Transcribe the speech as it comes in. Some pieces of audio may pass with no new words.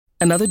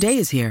Another day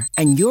is here,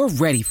 and you're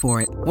ready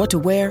for it. What to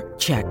wear?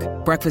 Check.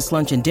 Breakfast,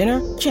 lunch, and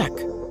dinner? Check.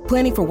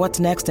 Planning for what's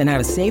next and how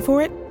to save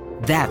for it?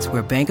 That's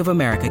where Bank of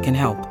America can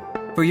help.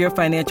 For your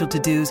financial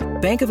to-dos,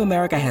 Bank of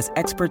America has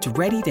experts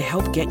ready to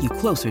help get you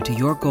closer to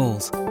your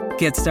goals.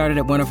 Get started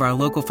at one of our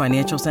local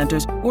financial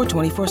centers or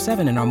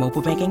 24/7 in our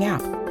mobile banking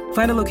app.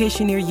 Find a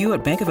location near you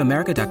at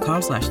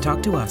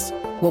bankofamerica.com/talktous.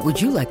 What would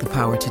you like the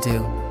power to do?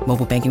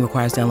 Mobile banking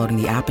requires downloading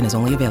the app and is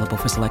only available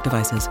for select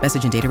devices.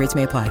 Message and data rates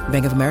may apply.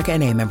 Bank of America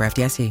N.A., member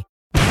FDIC.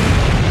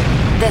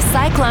 The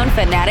Cyclone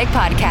Fanatic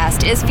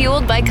podcast is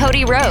fueled by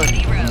Cody Road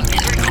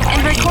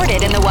and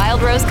recorded in the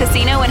Wild Rose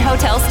Casino and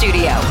Hotel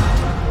Studio.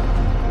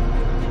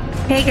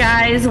 Hey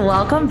guys,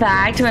 welcome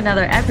back to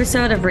another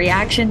episode of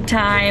Reaction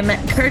Time,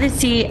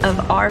 courtesy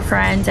of our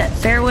friends at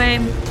Fairway.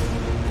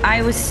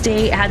 Iowa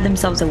State had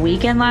themselves a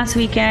weekend last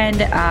weekend.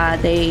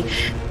 They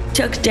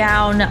took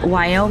down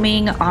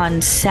Wyoming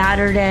on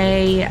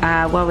Saturday.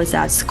 What was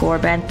that score,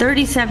 Ben?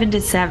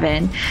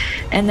 37-7,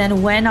 and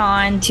then went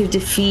on to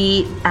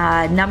defeat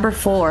number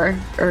 4,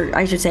 or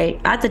I should say,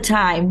 at the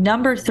time,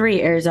 number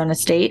 3 Arizona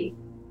State,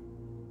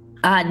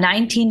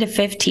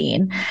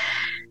 19-15.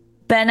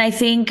 Ben, I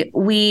think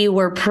we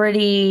were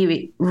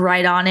pretty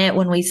right on it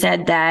when we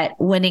said that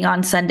winning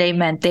on Sunday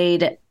meant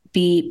they'd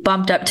be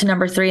bumped up to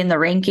number 3 in the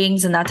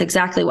rankings, and that's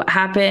exactly what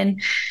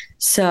happened.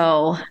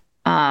 So,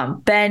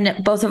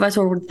 Ben, both of us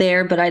were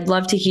there, but I'd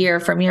love to hear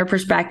from your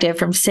perspective,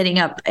 from sitting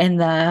up in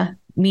the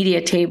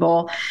media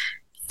table,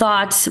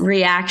 thoughts,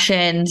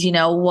 reactions,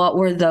 what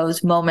were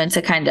those moments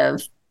that kind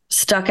of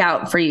stuck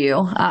out for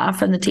you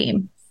from the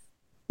team?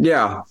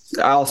 Yeah,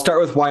 I'll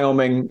start with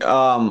Wyoming.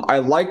 I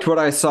liked what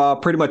I saw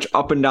pretty much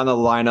up and down the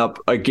lineup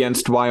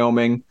against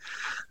Wyoming.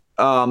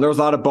 There was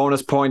a lot of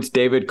bonus points.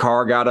 David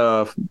Carr got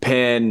a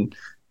pin.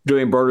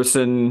 Dwayne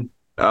Broderson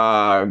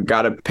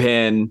got a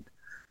pin.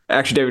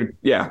 Actually,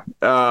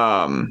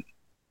 and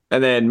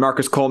then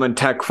Marcus Coleman,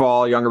 tech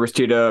fall, Younger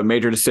Bastida,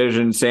 major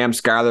decision, Sam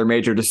Schuyler,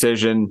 major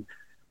decision.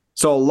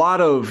 So a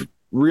lot of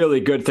really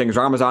good things.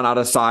 Ramazan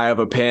Adesai of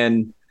a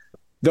pin.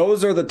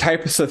 Those are the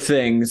types of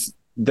things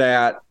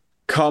that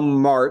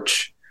come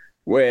March,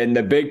 when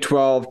the Big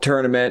 12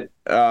 tournament,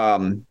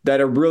 that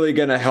are really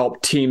going to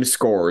help team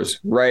scores,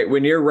 right?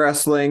 When you're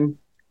wrestling,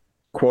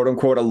 quote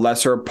unquote, a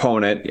lesser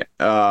opponent,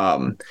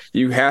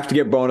 you have to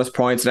get bonus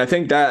points. And I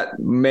think that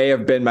may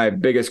have been my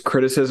biggest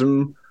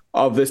criticism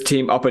of this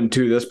team up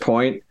until this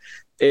point,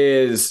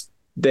 is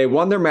they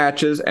won their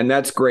matches, and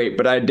that's great,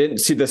 but I didn't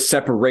see the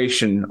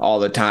separation all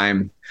the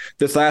time.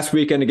 This last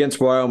weekend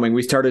against Wyoming,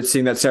 we started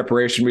seeing that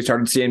separation. We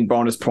started seeing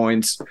bonus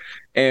points,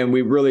 and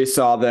we really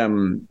saw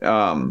them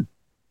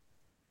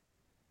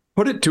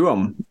put it to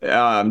them,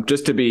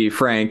 just to be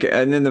frank.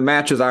 And then the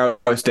matches Iowa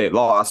State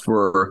lost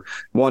were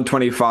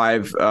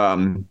 125.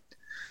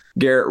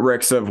 Garrett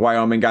Ricks of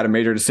Wyoming got a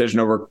major decision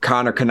over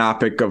Connor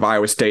Konopik of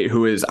Iowa State,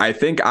 who is, I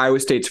think,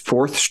 Iowa State's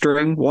 4th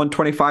string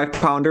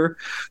 125-pounder.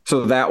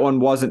 So that one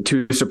wasn't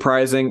too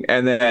surprising.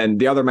 And then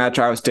the other match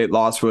Iowa State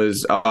lost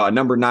was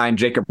number 9,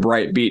 Jacob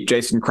Wright beat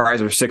Jason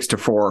Kreiser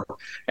 6-4.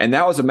 And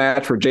that was a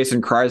match where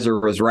Jason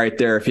Kreiser was right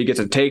there. If he gets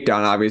a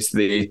takedown,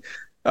 obviously,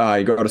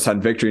 you go to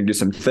sudden victory and do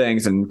some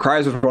things. And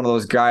Kreiser was one of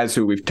those guys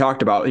who we've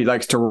talked about. He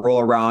likes to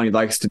roll around. He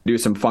likes to do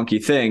some funky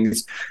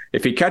things.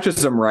 If he catches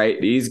them right,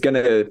 he's going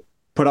to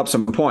put up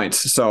some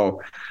points. So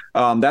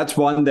that's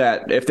one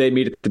that if they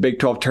meet at the Big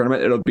 12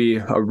 tournament, it'll be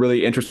a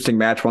really interesting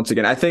match once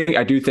again. I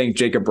do think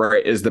Jacob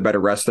Wright is the better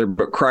wrestler,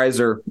 but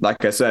Kreiser,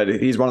 like I said,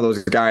 he's one of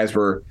those guys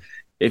where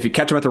if you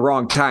catch him at the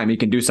wrong time, he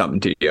can do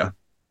something to you.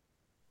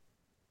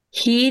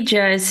 We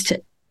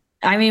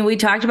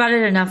talked about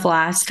it enough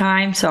last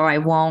time, so I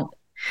won't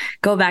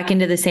go back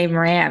into the same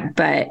rant,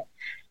 but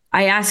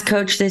I asked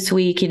Coach this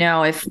week,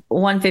 if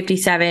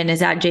 157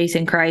 is at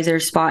Jason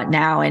Kreiser's spot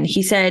now, and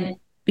he said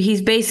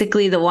he's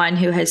basically the one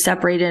who has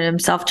separated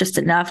himself just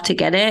enough to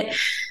get it.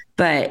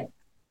 But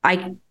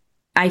I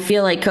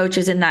feel like Coach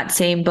is in that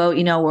same boat,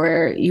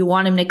 where you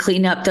want him to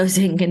clean up those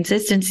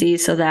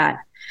inconsistencies so that,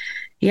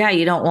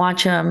 you don't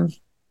watch him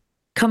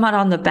come out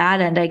on the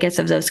bad end, I guess,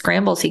 of those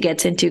scrambles he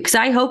gets into. Because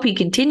I hope he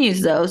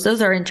continues those.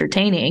 Those are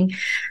entertaining.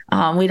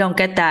 We don't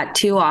get that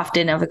too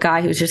often of a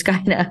guy who's just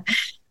kind of,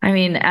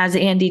 as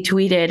Andy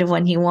tweeted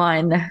when he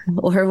won,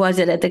 or was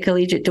it at the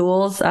collegiate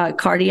duels,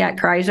 Cardiac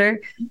Kreiser?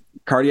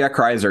 Cardiac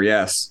Kreiser,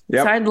 yes.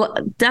 Yep. So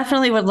I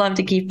definitely would love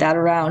to keep that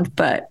around,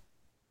 but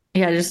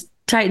just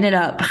tighten it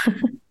up.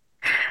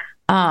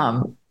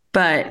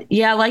 But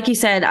like you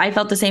said, I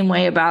felt the same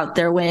way about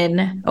their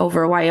win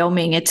over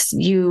Wyoming. It's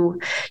you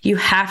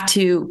have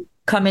to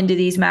come into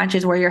these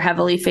matches where you're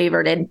heavily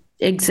favored and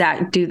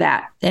do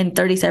that. And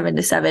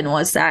 37-7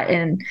 was that.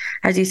 And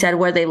as you said,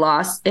 where they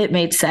lost, it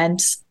made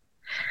sense.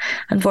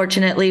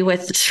 Unfortunately,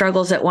 with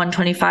struggles at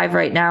 125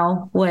 right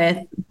now, with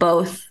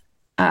both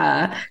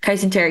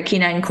Kyson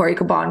Terrakina and Corey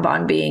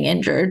Kabonbon being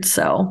injured.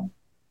 So,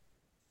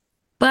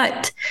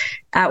 but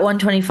at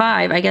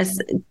 125, I guess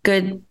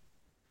good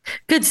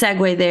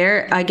segue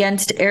there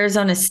against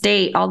Arizona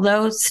State,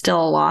 although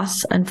still a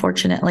loss,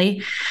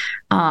 unfortunately.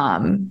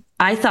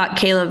 I thought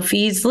Caleb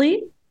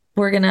Feasley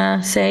we're going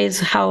to say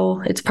is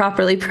how it's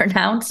properly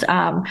pronounced.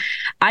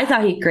 I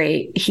thought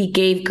he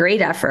gave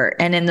great effort.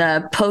 And in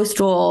the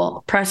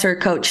post-roll presser,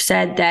 coach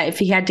said that if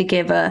he had to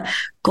give a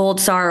gold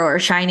star or a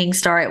shining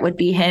star, it would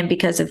be him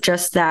because of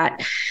just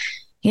that,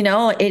 he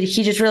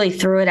just really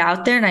threw it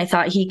out there. And I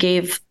thought he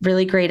gave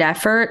really great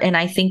effort. And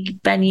I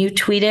think, Ben, you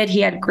tweeted he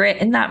had grit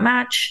in that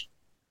match.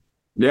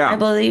 Yeah. I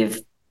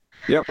believe.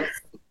 Yep.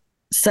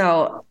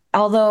 So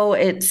although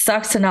it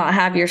sucks to not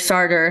have your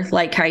starter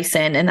like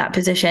Kyson in that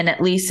position, at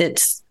least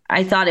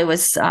I thought it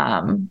was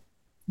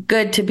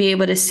good to be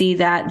able to see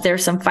that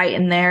there's some fight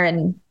in there.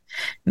 And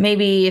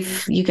maybe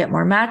if you get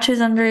more matches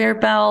under your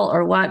belt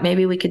or what,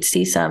 maybe we could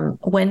see some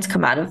wins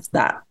come out of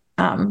that.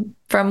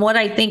 From what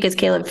I think is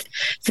Caleb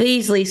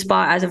Feasley's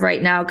spot as of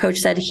right now, coach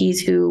said he's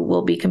who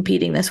will be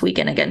competing this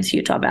weekend against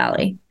Utah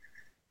Valley.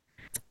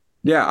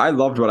 Yeah, I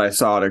loved what I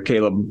saw to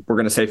Caleb. We're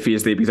going to say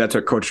Feasley because that's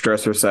what Coach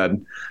Dresser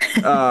said.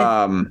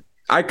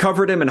 I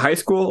covered him in high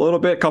school a little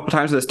bit, a couple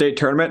times in the state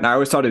tournament, and I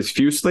always thought it was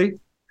Feasley.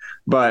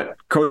 But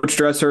Coach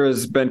Dresser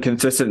has been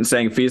consistent in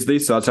saying Feasley,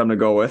 so that's what I'm going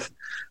to go with.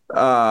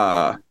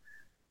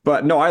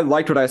 But no, I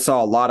liked what I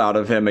saw a lot out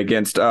of him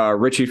against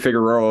Richie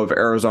Figueroa of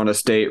Arizona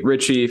State.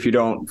 Richie, if you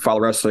don't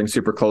follow wrestling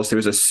super closely,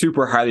 was a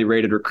super highly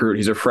rated recruit.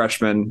 He's a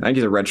freshman. I think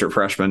he's a redshirt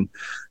freshman.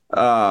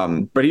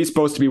 But he's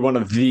supposed to be one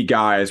of the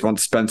guys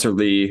once Spencer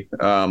Lee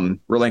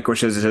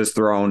relinquishes his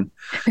throne.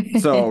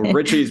 So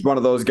Richie's one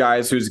of those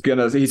guys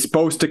he's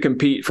supposed to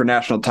compete for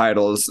national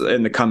titles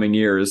in the coming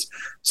years.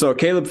 So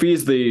Caleb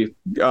Feasley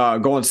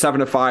going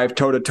 7-5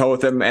 toe-to-toe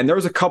with him. And there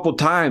was a couple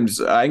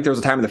times, I think there was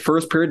a time in the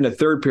first period and the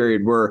third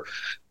period where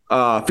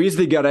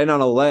Feasley got in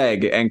on a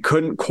leg and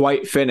couldn't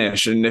quite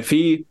finish. And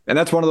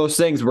that's one of those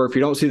things where if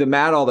you don't see the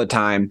mat all the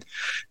time,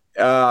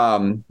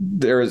 and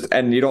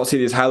you don't see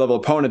these high level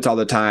opponents all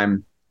the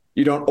time,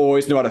 you don't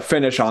always know how to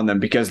finish on them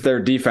because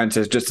their defense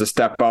is just a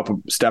step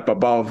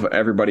above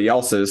everybody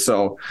else's.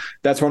 So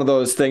that's one of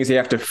those things you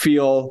have to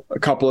feel a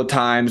couple of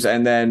times.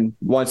 And then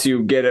once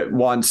you get it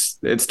once,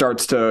 it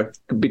starts to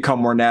become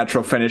more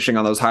natural finishing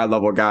on those high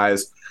level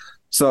guys.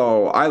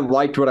 So I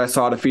liked what I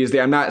saw to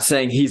Feasley. I'm not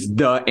saying he's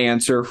the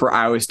answer for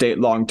Iowa State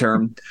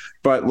long-term,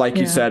 but like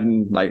you said,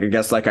 and like, I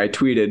guess like I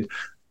tweeted,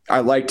 I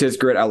liked his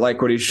grit. I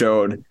like what he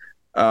showed.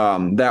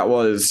 That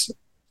was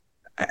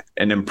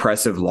an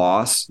impressive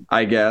loss,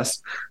 I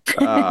guess.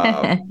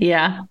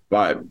 Yeah.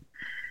 But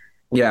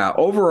yeah,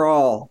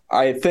 overall,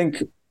 I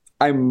think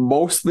I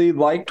mostly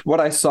liked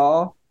what I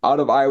saw out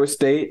of Iowa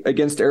State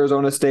against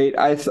Arizona State.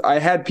 I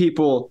had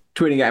people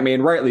tweeting at me,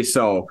 and rightly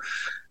so,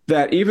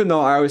 that even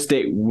though Iowa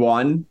State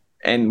won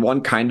and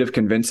won kind of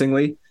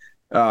convincingly,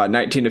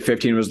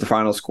 19-15 was the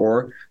final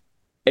score,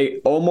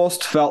 it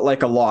almost felt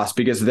like a loss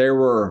because there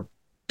were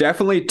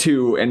definitely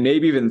 2 and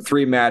maybe even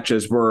 3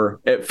 matches where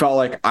it felt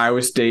like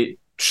Iowa State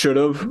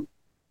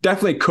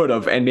definitely could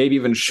have, and maybe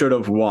even should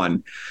have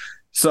won.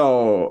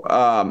 So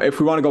if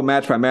we want to go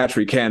match by match,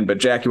 we can. But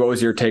Jackie, what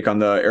was your take on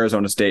the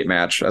Arizona State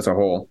match as a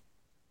whole?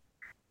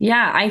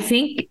 Yeah, I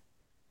think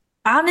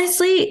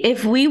honestly,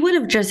 if we would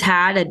have just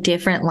had a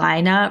different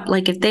lineup,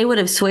 like if they would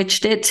have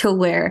switched it to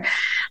where,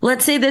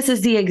 let's say this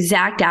is the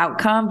exact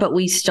outcome, but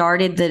we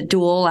started the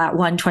duel at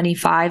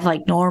 125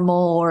 like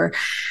normal, or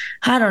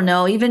I don't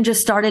know, even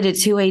just started at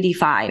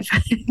 285,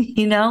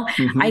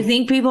 I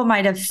think people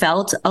might have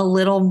felt a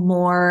little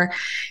more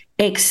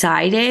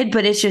excited,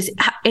 but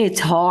it's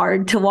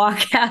hard to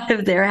walk out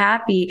of there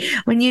happy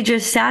when you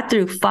just sat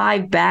through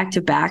 5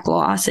 back-to-back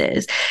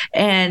losses.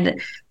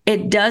 And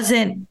it does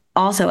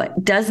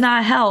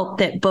not help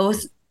that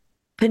both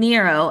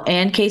Pinheiro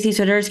and Casey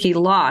Swiderski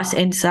lost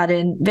in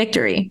sudden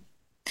victory.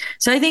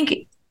 So I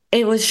think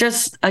it was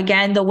just,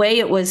 again, the way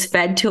it was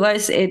fed to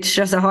us, it's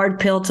just a hard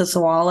pill to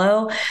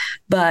swallow.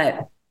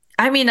 But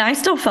I mean, I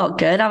still felt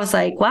good. I was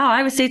like, wow,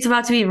 Iowa State's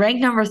about to be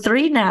ranked number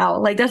 3 now.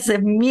 Like, that's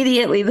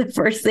immediately the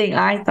first thing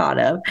I thought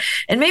of.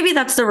 And maybe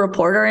that's the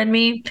reporter in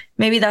me.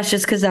 Maybe that's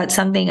just because that's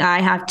something I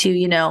have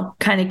to,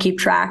 kind of keep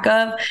track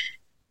of.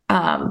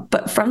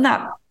 But from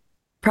that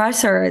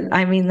presser,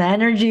 I mean, the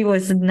energy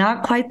was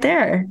not quite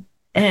there.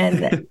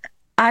 And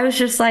I was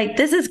just like,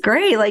 this is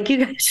great. Like,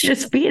 you guys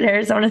just beat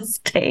Arizona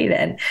State.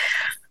 And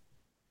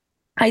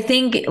I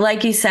think,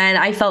 like you said,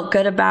 I felt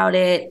good about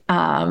it.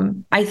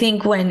 I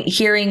think when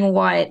hearing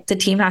what the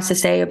team has to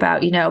say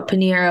about,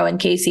 Pinheiro and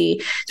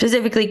Casey,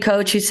 specifically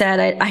coach who said,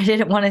 I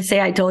didn't want to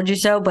say I told you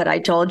so, but I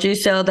told you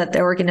so, that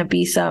there were going to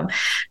be some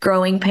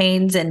growing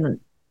pains and,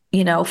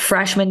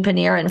 freshman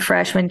Pinheiro and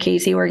freshman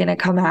Casey were going to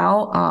come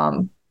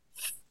out.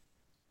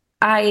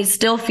 I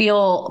still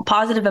feel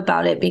positive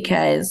about it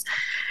because,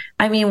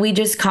 I mean, we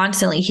just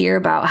constantly hear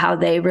about how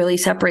they really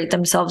separate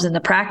themselves in the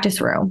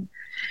practice room,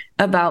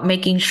 about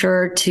making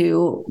sure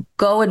to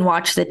go and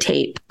watch the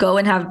tape, go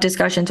and have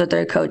discussions with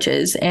their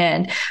coaches.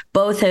 And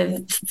both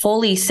have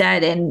fully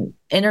said in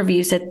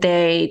interviews that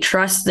they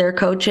trust their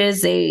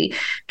coaches. They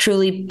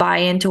truly buy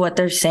into what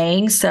they're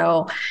saying.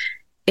 So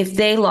if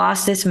they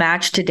lost this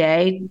match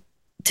today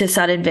to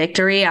sudden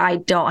victory, I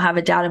don't have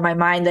a doubt in my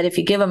mind that if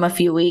you give them a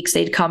few weeks,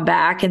 they'd come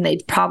back and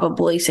they'd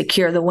probably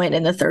secure the win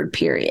in the third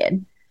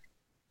period.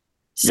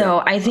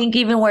 So I think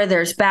even where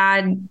there's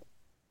bad,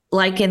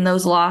 like in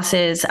those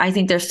losses, I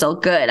think they're still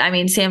good. I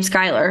mean, Sam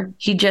Schuyler,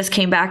 he just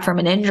came back from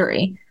an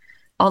injury,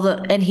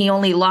 and he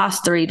only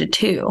lost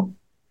 3-2.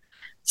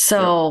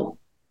 So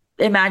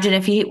imagine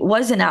if he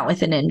wasn't out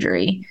with an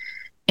injury.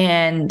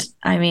 And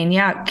I mean,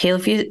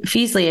 Caleb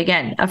Feasley,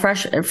 again,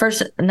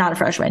 not a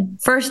freshman,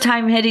 first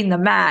time hitting the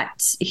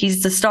mats.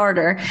 He's the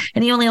starter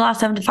and he only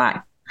lost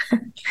 7-5.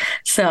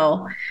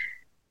 So,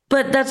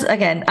 but that's,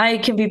 again, I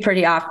can be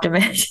pretty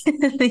optimistic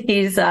in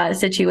these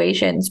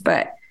situations,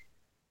 but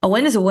a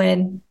win is a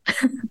win.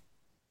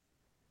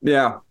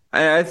 Yeah,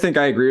 I think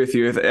I agree with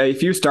you.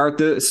 If you start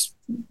this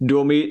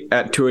dual meet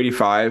at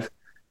 285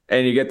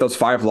 and you get those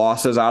 5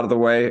 losses out of the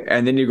way,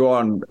 and then you go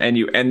on and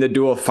you end the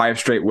duel with 5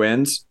 straight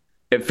wins,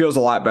 it feels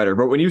a lot better.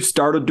 But when you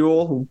start a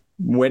duel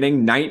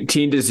winning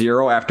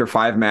 19-0 after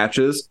 5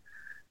 matches,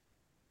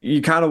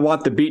 you kind of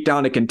want the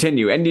beatdown to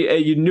continue. And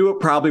you knew it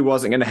probably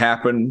wasn't going to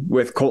happen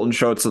with Colton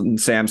Schultz and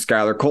Sam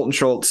Schuyler. Colton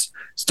Schultz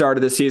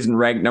started the season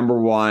ranked number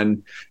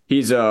 1.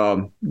 He's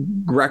a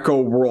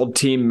Greco World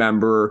Team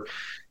member.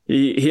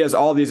 He has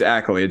all these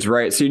accolades,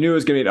 right? So you knew it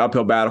was going to be an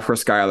uphill battle for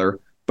Schuyler.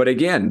 But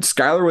again,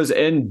 Schuyler was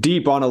in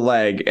deep on a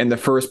leg in the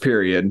first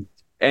period,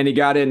 and he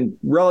got in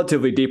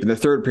relatively deep in the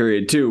third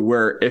period too,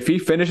 where if he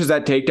finishes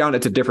that takedown,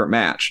 it's a different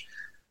match.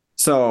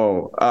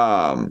 So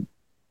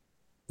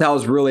that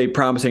was really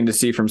promising to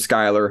see from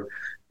Schuyler.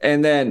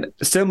 And then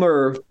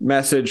similar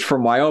message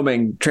from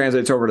Wyoming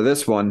translates over to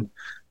this one.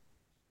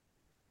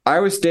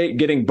 Iowa State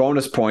getting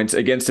bonus points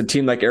against a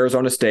team like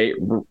Arizona State,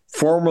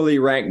 formerly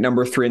ranked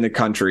number 3 in the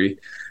country,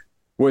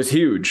 was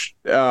huge.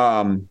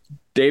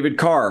 David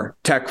Carr,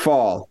 Tech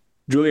Fall.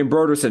 Julian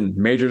Broderson,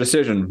 major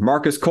decision.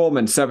 Marcus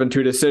Coleman,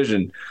 7-2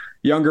 decision.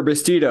 Younger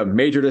Bastida,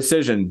 major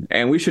decision.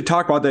 And we should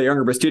talk about that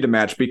Younger Bastida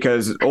match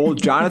because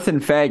old Jonathan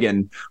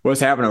Fagan was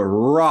having a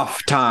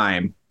rough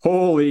time.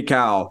 Holy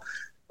cow.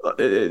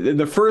 In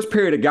the first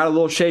period, it got a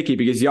little shaky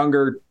because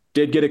Younger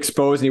did get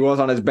exposed and he was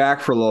on his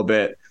back for a little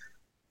bit.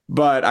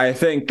 But I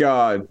think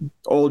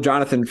old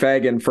Jonathan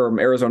Fagan from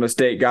Arizona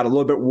State got a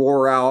little bit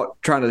wore out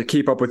trying to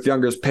keep up with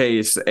Younger's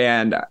pace.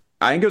 And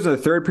I think it was in the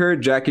third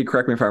period. Jackie,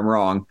 correct me if I'm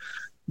wrong.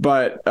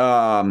 But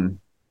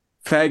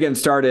Fagan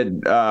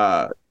started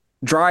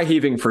dry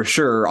heaving for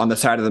sure on the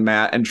side of the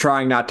mat and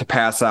trying not to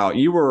pass out.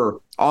 You were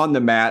on the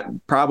mat,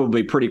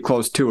 probably pretty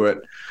close to it.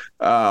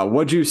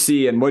 What'd you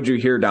see and what'd you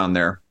hear down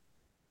there?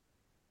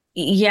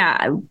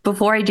 Yeah,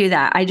 before I do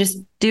that, I just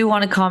do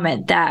want to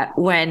comment that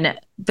when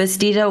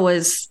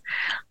Bastida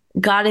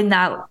got in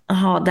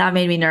that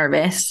made me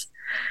nervous.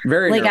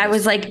 Very nervous. I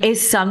was like,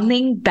 is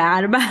something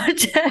bad about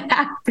to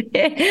happen?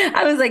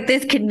 I was like,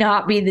 this could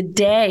not be the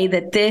day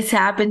that this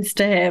happens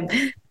to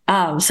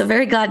him. So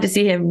very glad to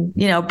see him,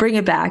 bring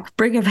it back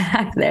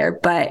there.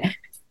 But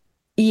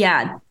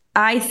yeah,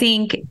 I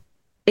think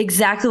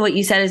exactly what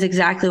you said is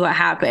exactly what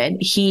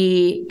happened.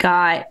 He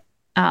got,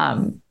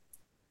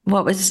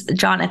 what was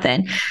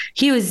Jonathan?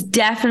 He was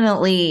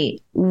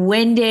definitely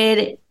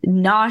winded,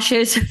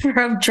 nauseous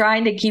from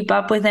trying to keep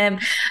up with him.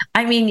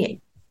 I mean,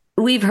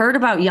 we've heard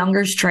about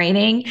Younger's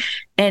training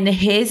and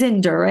his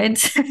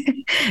endurance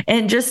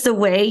and just the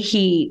way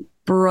he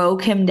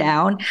broke him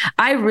down.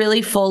 I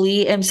really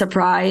fully am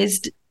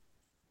surprised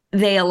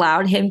they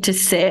allowed him to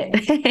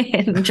sit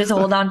and just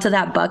hold on to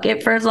that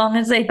bucket for as long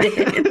as they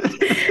did.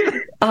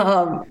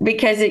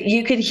 Because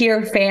you could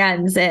hear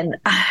fans, and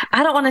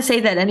I don't want to say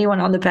that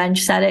anyone on the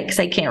bench said it because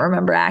I can't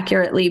remember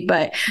accurately,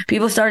 but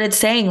people started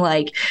saying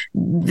like,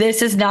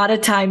 this is not a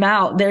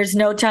timeout. There's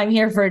no time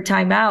here for a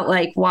timeout.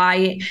 Like,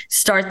 why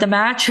start the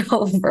match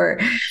over?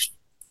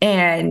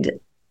 And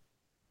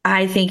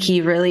I think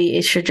he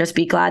really should just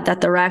be glad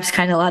that the refs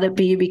kind of let it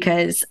be,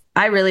 because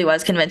I really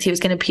was convinced he was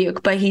going to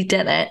puke, but he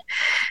didn't.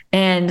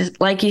 And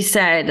like you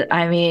said,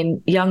 I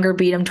mean, Younger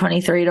beat him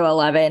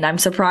 23-11. I'm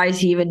surprised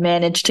he even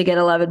managed to get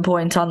 11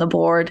 points on the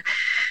board.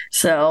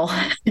 So,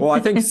 well, I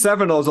think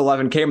 7 of those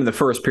 11 came in the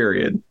first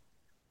period.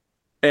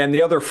 And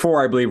the other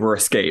 4, I believe, were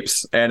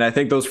escapes. And I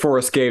think those 4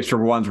 escapes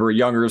were ones where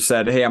Younger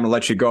said, hey, I'm going to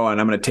let you go and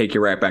I'm going to take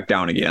you right back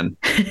down again.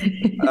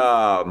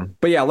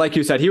 But yeah, like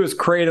you said, he was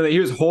cradling, he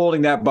was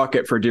holding that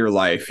bucket for dear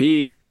life.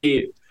 He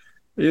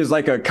was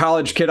like a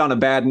college kid on a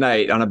bad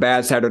night, on a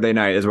bad Saturday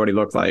night is what he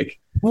looked like.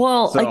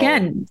 Well,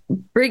 again,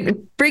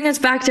 bring us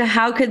back to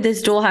how could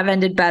this duel have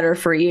ended better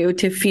for you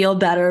to feel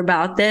better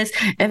about this?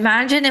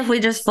 Imagine if we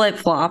just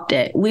flip-flopped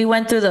it. We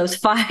went through those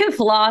 5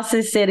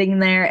 losses sitting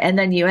there, and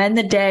then you end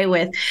the day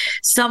with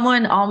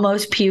someone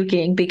almost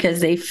puking because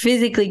they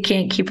physically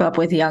can't keep up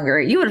with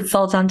Younger. You would have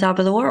felt on top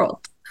of the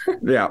world.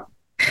 Yeah.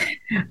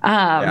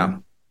 Yeah.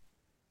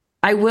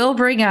 I will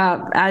bring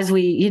up, as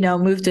we,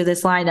 move through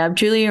this lineup,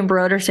 Julian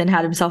Broderson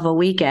had himself a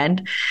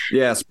weekend.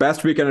 Yes,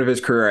 best weekend of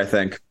his career, I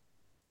think.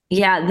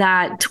 Yeah,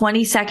 that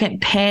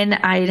 20-second pin,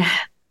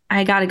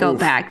 I got to go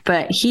back,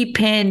 but he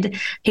pinned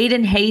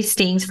Hayden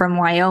Hastings from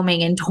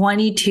Wyoming in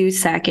 22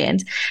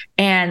 seconds.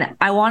 And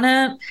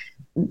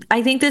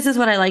I think this is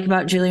what I like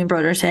about Julian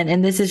Broderson,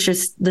 and this is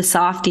just the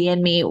softy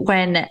in me.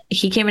 When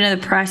he came into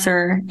the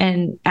presser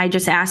and I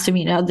just asked him,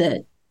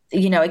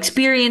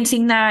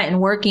 experiencing that and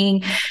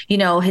working,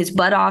 his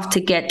butt off to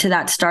get to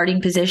that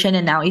starting position.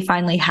 And now he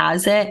finally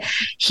has it.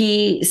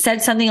 He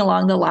said something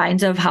along the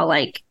lines of how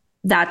like,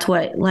 that's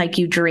what like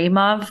you dream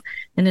of.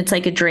 And it's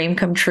like a dream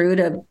come true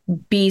to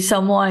be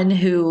someone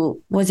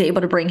who was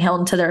able to bring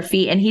Hilton to their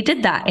feet. And he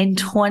did that in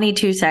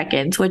 22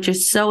 seconds, which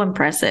is so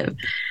impressive.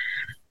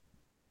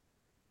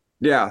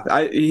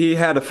 Yeah, he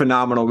had a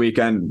phenomenal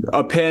weekend.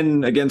 A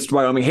pin against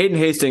Wyoming. Hayden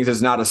Hastings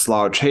is not a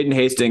slouch. Hayden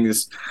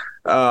Hastings,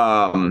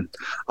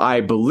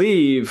 I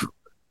believe,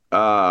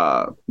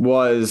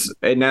 was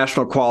a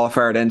national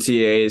qualifier at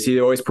NCAAs. He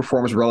always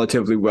performs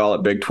relatively well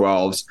at Big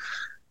 12s.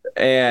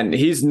 And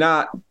he's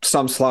not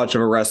some slouch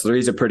of a wrestler.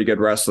 He's a pretty good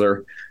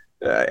wrestler.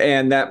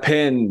 And that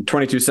pin,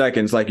 22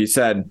 seconds, like you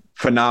said,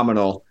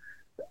 phenomenal.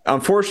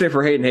 Unfortunately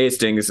for Hayden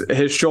Hastings,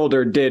 his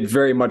shoulder did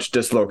very much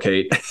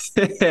dislocate.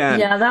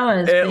 Yeah, that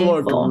was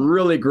painful. Looked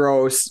really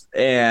gross.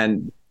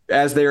 And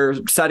as they were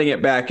setting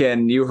it back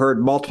in, you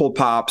heard multiple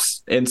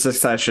pops in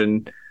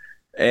succession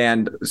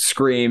and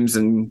screams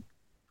and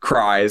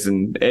cries.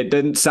 And it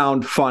didn't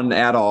sound fun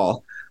at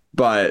all.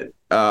 But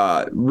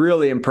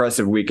really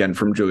impressive weekend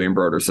from Julian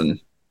Broderson.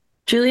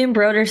 Julian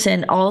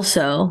Broderson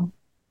also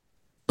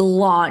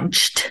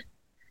launched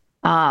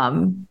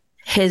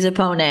his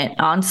opponent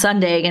on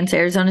Sunday against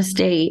Arizona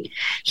State.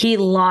 He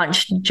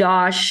launched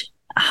Josh.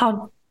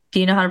 Do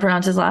you know how to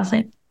pronounce his last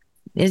name?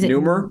 Is it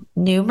Neumer?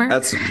 Neumer?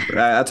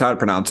 That's how to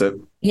pronounce it.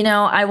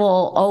 I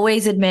will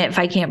always admit if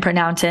I can't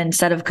pronounce it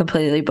instead of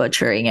completely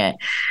butchering it.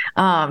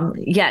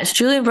 Yes,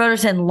 Julian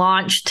Broderson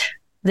launched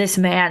this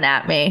man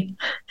at me.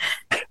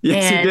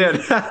 Yes, he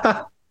did.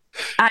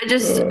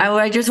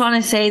 I just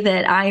want to say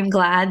that I'm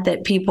glad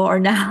that people are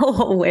now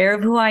aware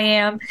of who I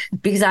am,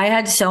 because I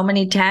had so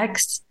many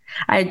texts.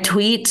 I had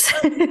tweets,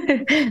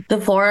 the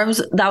forums.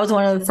 That was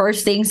one of the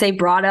first things they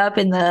brought up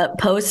in the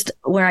post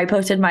where I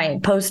posted my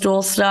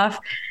post-duel stuff.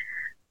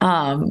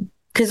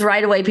 Because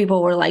right away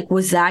people were like,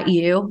 was that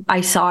you?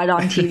 I saw it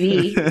on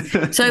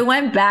TV. So I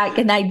went back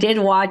and I did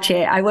watch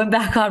it. I went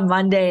back on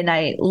Monday and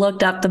I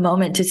looked up the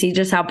moment to see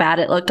just how bad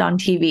it looked on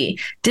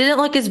TV. Didn't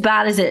look as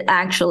bad as it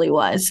actually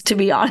was, to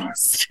be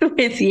honest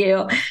with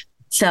you.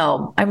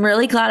 So I'm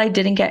really glad I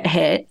didn't get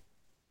hit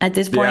at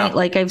this point. Yeah.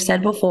 Like I've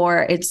said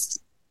before, it's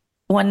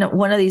one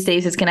of these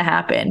days it's going to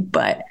happen.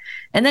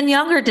 And then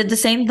Younger did the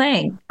same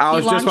thing. I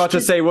was just about to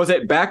say, was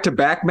it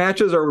back-to-back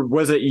matches or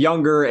was it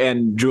Younger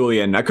and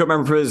Julian? I couldn't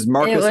remember if it was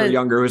Marcus or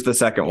Younger who was the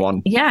second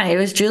one. Yeah, it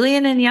was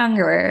Julian and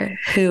Younger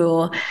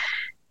who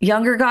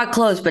Younger got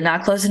close, but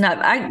not close enough.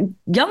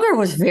 Younger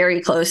was very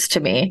close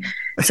to me.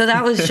 So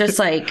that was just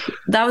like,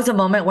 that was a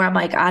moment where I'm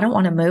like, I don't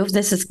want to move.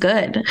 This is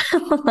good.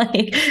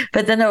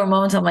 But then there were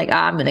moments I'm like,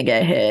 I'm going to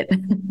get hit.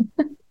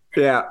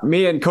 Yeah,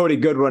 me and Cody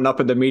Goodwin up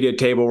at the media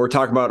table, we're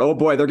talking about, oh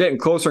boy, they're getting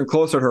closer and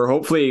closer to her.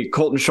 Hopefully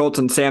Colton Schultz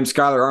and Sam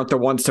Schuyler aren't the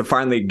ones to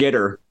finally get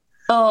her.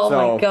 Oh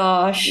my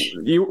gosh.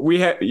 You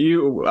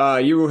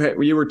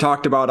were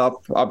talked about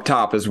up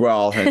top as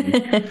well.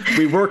 And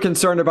we were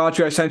concerned about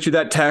you. I sent you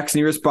that text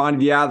and you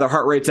responded, yeah, the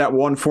heart rate's at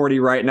 140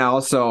 right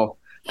now. So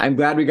I'm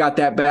glad we got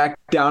that back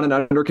down and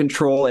under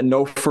control and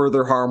no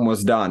further harm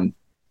was done.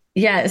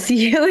 Yes,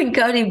 you and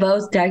Cody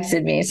both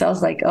texted me. So I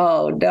was like,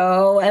 oh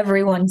no,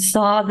 everyone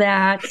saw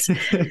that.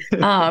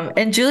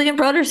 And Julian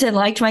Broderson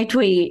liked my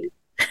tweet.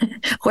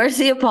 Where's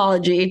the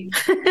apology?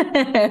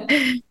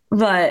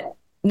 But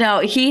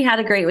no, he had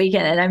a great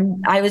weekend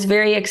and I was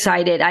very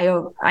excited.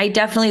 I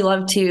definitely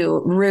love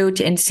to root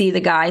and see the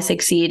guy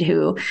succeed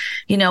who,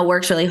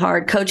 works really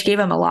hard. Coach gave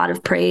him a lot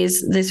of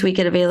praise this week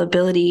at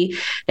availability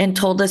and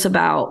told us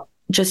about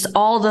just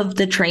all of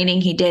the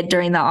training he did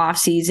during the off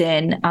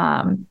season,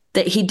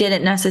 that he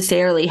didn't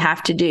necessarily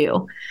have to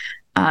do.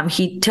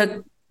 He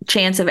took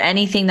chance of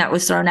anything that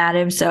was thrown at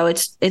him. So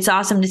it's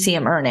awesome to see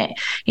him earn it.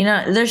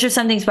 There's just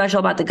something special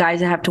about the guys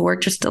that have to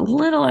work just a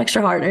little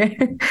extra harder.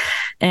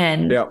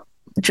 And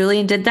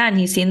Julian did that and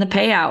he's seen the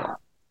payout.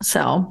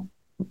 So,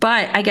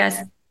 but I guess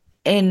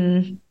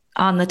on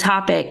the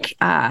topic,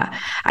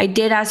 I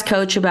did ask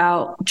Coach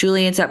about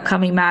Julian's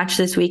upcoming match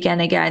this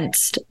weekend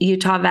against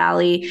Utah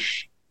Valley.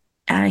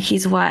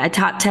 He's a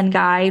top 10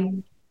 guy.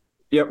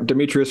 Yep,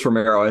 Demetrius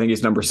Romero. I think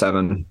he's number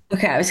 7.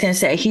 Okay, I was going to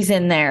say he's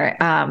in there.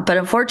 But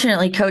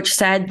unfortunately, Coach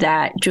said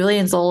that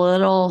Julian's a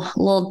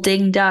little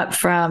dinged up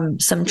from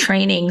some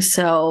training.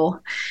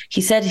 So he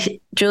said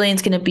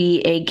Julian's going to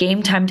be a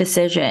game time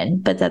decision,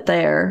 but that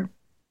they're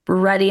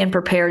ready and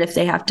prepared if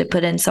they have to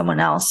put in someone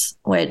else,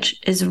 which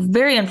is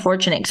very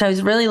unfortunate because I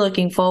was really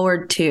looking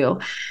forward to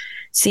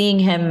seeing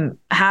him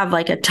have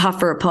like a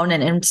tougher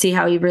opponent and see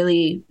how he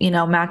really,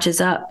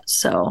 matches up.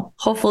 So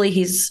hopefully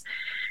it's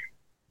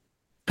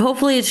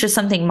just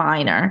something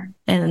minor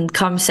and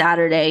come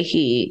Saturday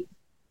he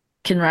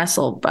can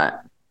wrestle,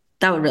 but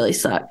that would really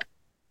suck.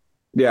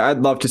 Yeah,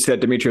 I'd love to see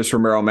that Demetrius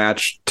Romero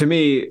match. To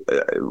me,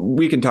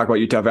 we can talk about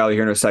Utah Valley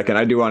here in a second.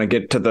 I do want to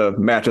get to the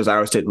matches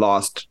Iowa State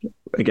lost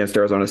against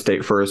Arizona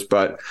State first,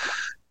 but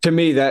to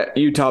me, that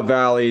Utah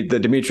Valley, the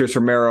Demetrius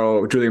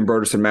Romero, Julian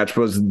Broderson match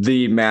was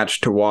the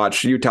match to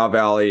watch. Utah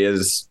Valley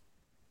is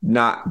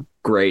not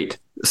great.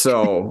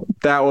 So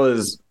that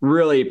was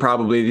really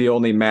probably the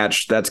only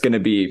match that's going to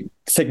be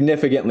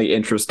significantly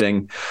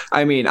interesting.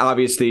 I mean,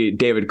 obviously,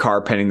 David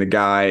Carr pinning the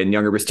guy and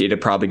Younger Bastida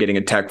probably getting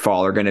a tech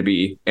fall are going to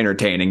be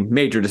entertaining.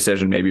 Major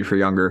decision maybe for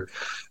Younger.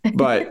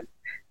 But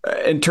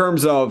in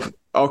terms of,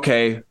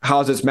 okay,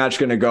 how's this match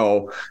going to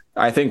go?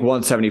 I think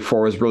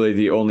 174 is really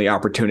the only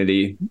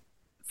opportunity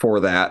for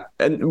that.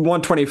 And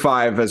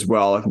 125 as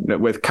well,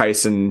 with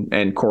Kyson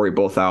and Corey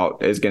both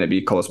out, is going to be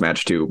a close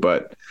match too.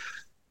 But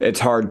it's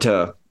hard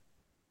to,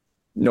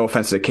 no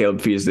offense to Caleb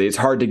Feasley, it's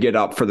hard to get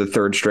up for the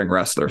third string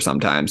wrestler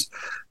sometimes.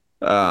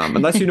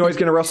 Unless you know he's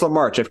going to wrestle in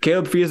March. If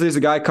Caleb Feasley's a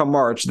guy come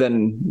March,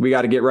 then we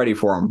got to get ready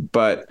for him.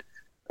 But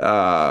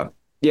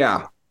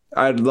yeah,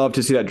 I'd love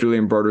to see that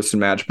Julian Broderson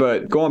match.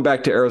 But going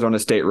back to Arizona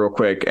State real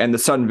quick, and the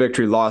sudden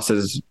victory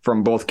losses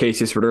from both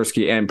Casey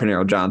Swiderski and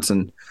Panero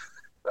Johnson.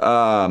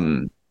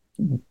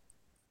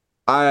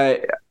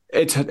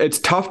 It's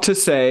tough to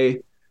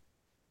say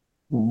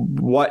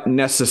what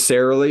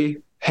necessarily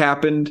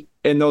happened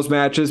in those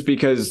matches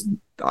because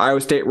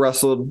Iowa State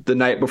wrestled the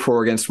night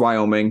before against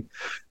Wyoming.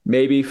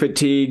 Maybe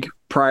fatigue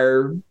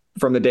prior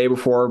from the day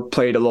before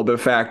played a little bit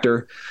of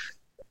factor.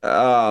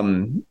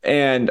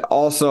 And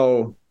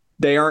also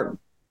they aren't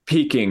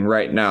peaking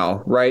right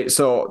now, right?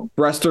 So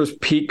wrestlers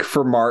peak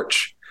for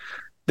March.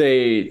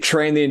 They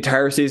train the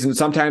entire season.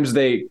 Sometimes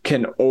they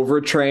can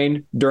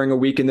overtrain during a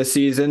week in the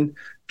season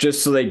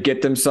just so they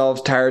get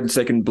themselves tired so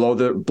they can blow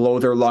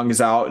their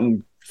lungs out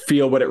and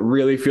feel what it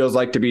really feels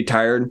like to be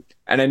tired.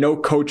 And I know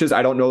coaches,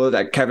 I don't know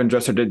that Kevin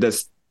Dresser did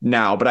this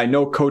now, but I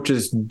know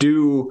coaches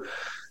do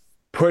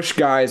push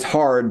guys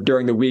hard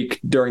during the week,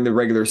 during the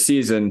regular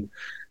season,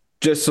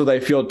 just so they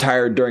feel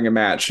tired during a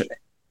match.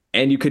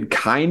 And you could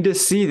kind of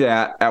see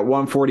that at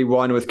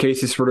 141 with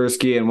Casey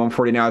Swiderski and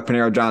 149 with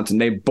Panero Johnson.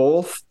 They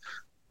both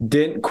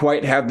didn't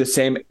quite have the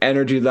same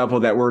energy level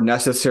that we're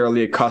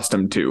necessarily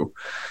accustomed to.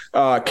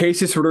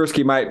 Casey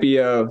Swiderski might be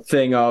a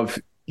thing of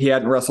he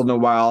hadn't wrestled in a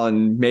while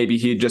and maybe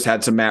he just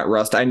had some mat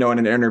rust. I know in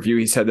an interview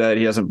he said that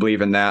he doesn't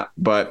believe in that,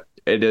 but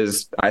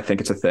I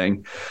think it's a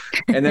thing.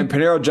 And then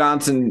Panero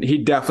Johnson, he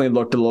definitely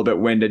looked a little bit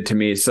winded to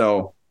me.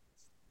 So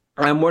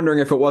I'm wondering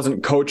if it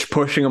wasn't coach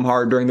pushing them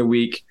hard during the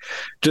week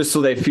just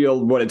so they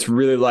feel what it's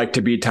really like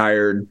to be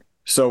tired.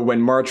 So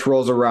when March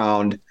rolls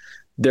around,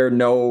 they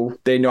know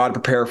how to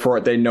prepare for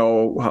it. They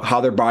know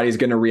how their body's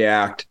going to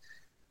react.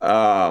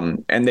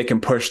 And they can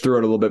push through it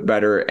a little bit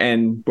better.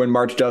 And when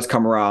March does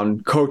come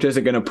around, coach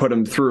isn't going to put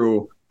them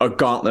through a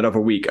gauntlet of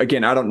a week.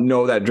 Again, I don't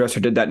know that Dresser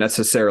did that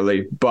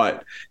necessarily,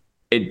 but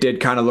it did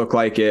kind of look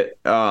like it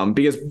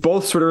because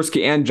both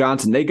Swiderski and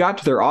Johnson, they got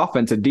to their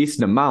offense a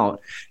decent amount.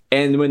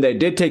 And when they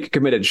did take a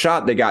committed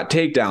shot, they got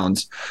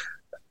takedowns.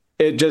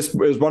 It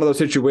was one of those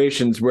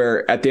situations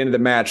where at the end of the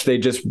match, they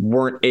just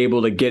weren't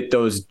able to get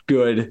those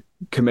good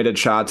committed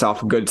shots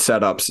off of good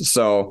setups.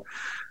 So,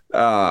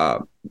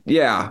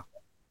 yeah,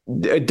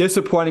 a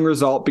disappointing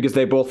result because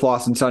they both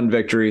lost in sudden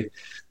victory.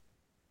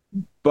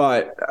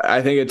 But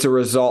I think it's a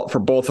result for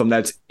both of them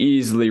that's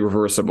easily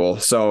reversible.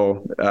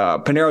 So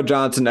Panero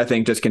Johnson, I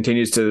think, just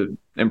continues to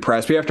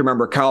impress. We have to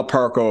remember Kyle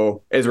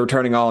Parko is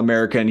returning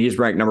All-American. He's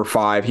ranked number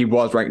 5. He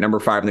was ranked number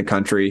 5 in the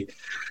country.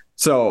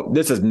 So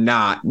this is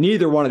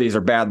neither one of these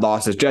are bad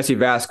losses. Jesse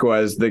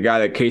Vasquez, the guy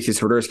that Casey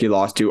Swiderski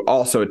lost to,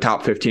 also a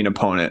top 15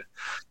 opponent.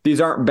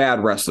 These aren't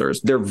bad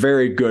wrestlers. They're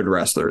very good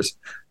wrestlers.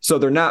 So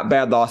they're not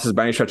bad losses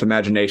by any stretch of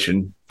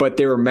imagination, but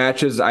they were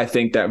matches I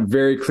think that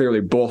very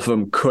clearly both of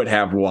them could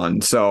have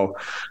won. So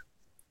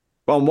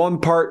on one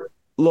part,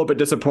 a little bit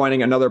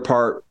disappointing. Another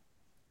part,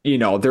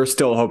 there's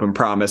still hope and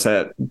promise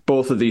that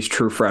both of these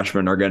true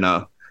freshmen are going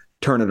to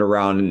turn it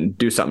around and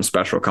do something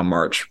special come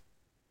March.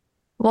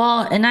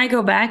 Well, and I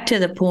go back to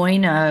the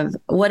point of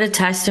what a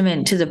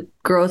testament to the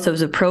growth of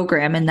the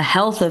program and the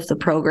health of the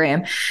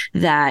program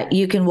that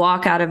you can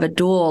walk out of a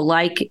duel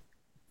like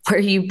where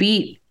you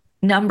beat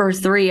number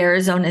 3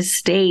 Arizona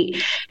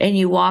State and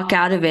you walk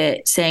out of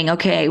it saying,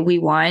 okay, we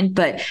won,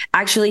 but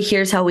actually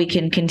here's how we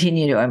can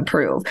continue to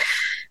improve.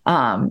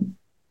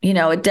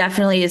 It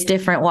definitely is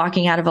different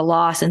walking out of a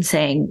loss and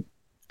saying,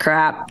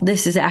 crap,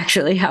 this is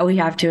actually how we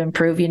have to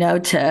improve,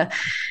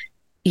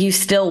 you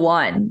still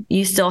won.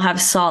 You still have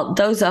salt.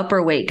 Those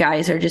upper weight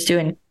guys are just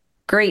doing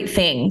great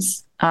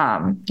things.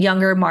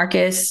 Younger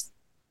Marcus,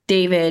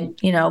 David,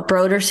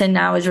 Broderson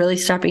now is really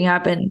stepping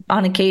up, and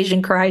on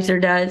occasion Kreiser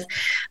does.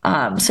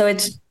 So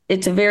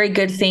it's a very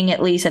good thing,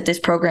 at least, that this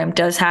program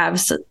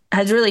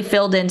has really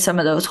filled in some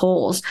of those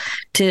holes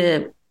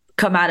to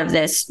come out of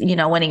this,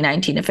 winning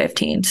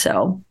 19-15.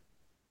 So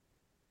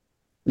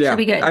yeah, should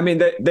be good. I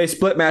mean, they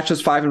split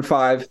matches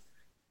 5-5.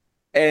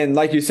 And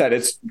like you said,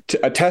 it's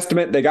a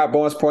testament. They got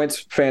bonus points.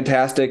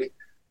 Fantastic.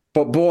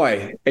 But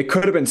boy, it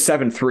could have been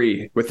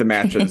 7-3 with the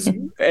matches.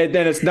 And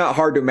then it's not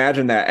hard to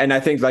imagine that. And I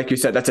think, like you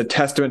said, that's a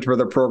testament to where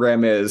the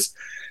program is.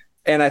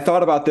 And I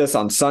thought about this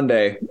on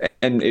Sunday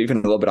and even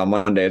a little bit on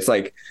Monday. It's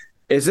like,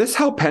 is this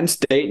how Penn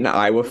State and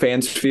Iowa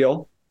fans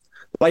feel?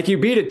 Like, you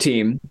beat a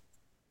team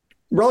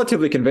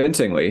relatively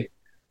convincingly,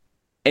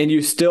 and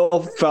you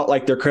still felt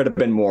like there could have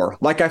been more.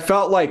 Like, I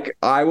felt like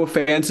Iowa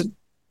fans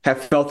have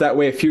felt that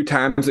way a few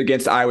times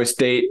against Iowa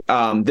State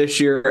this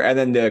year, and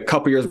then the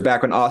couple years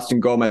back when Austin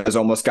Gomez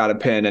almost got a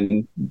pin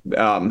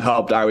and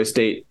helped Iowa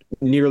State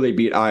nearly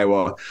beat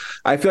Iowa.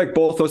 I feel like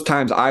both those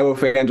times Iowa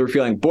fans were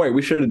feeling, boy,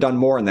 we should have done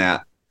more in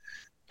that.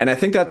 And I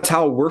think that's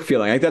how we're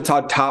feeling. I think that's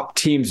how top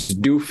teams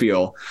do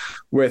feel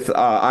with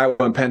Iowa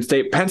and Penn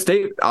State. Penn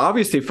State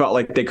obviously felt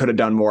like they could have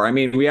done more. I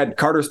mean, we had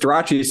Carter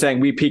Starachi saying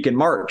we peak in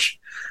March.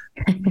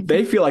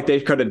 They feel like they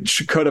could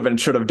have and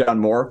should have done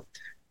more.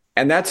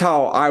 And that's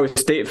how Iowa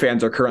State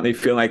fans are currently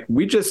feeling like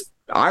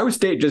Iowa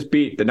State just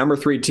beat the number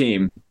 3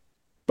 team,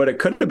 but it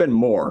could have been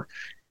more.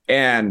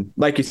 And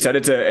like you said,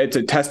 it's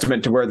a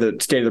testament to where the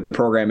state of the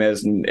program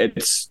is. And it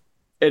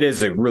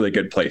is a really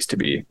good place to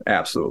be.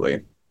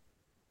 Absolutely.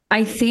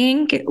 I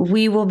think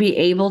we will be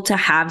able to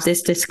have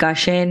this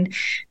discussion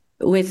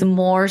with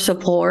more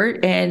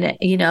support and,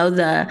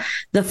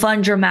 the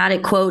fun,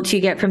 dramatic quotes you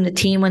get from the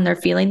team when they're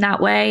feeling that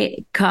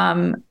way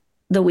come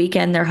the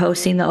weekend they're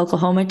hosting the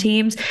Oklahoma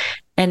teams.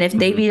 And if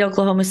they beat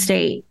Oklahoma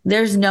State,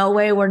 there's no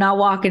way we're not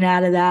walking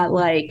out of that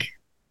like,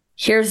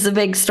 here's the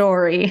big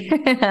story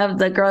of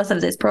the growth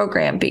of this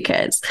program.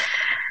 Because,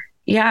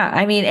 you're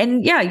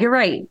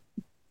right.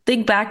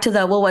 Think back to the,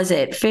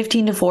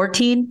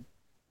 15-14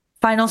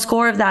 final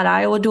score of that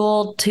Iowa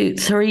duel,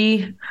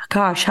 2-3.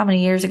 Gosh, how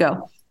many years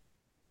ago?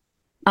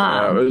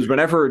 It was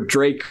whenever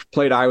Drake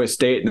played Iowa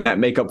State in that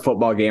makeup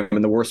football game,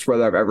 and the worst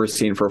weather I've ever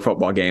seen for a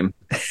football game.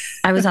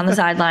 I was on the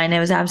sideline. It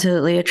was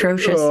absolutely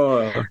atrocious.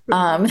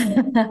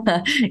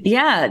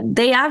 Yeah,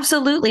 they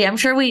absolutely. I'm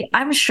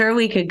sure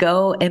we could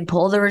go and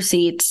pull the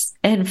receipts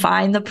and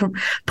find the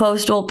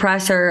postal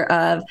presser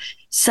of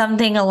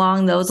something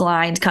along those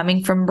lines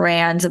coming from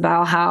brands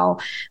about how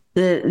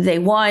they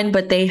won,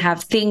 but they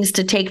have things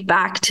to take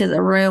back to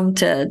the room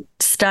to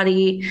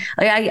study.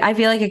 I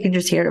feel like I can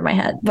just hear it in my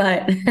head,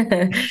 but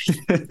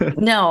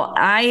no,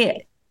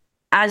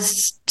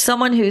 as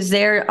someone who's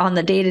there on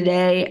the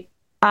day-to-day,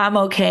 I'm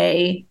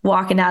okay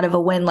walking out of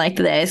a win like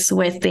this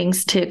with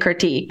things to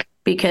critique,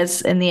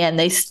 because in the end,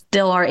 they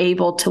still are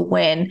able to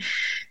win.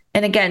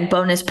 And again,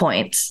 bonus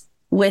points.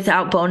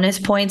 Without bonus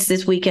points,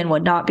 this weekend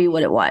would not be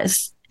what it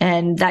was.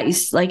 And that,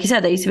 like you said,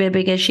 that used to be a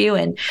big issue.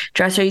 And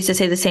Dresser used to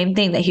say the same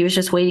thing, that he was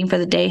just waiting for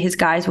the day his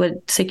guys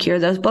would secure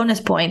those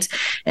bonus points.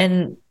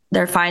 And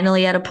they're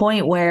finally at a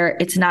point where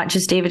it's not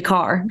just David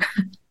Carr.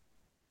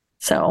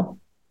 So,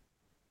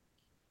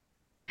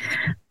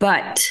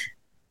 but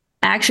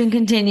action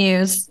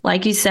continues.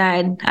 Like you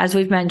said, as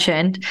we've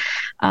mentioned,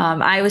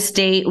 Iowa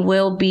State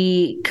will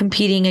be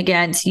competing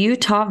against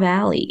Utah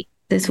Valley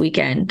this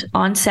weekend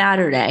on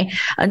Saturday,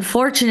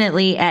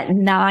 unfortunately at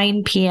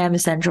 9 p.m.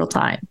 Central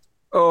Time.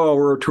 Oh,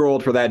 we're too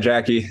old for that,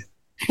 Jackie.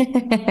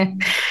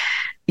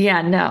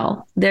 Yeah,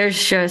 no,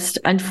 there's just,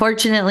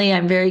 unfortunately,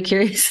 I'm very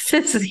curious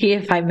to see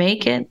if I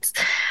make it.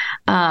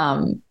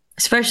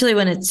 Especially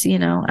when it's,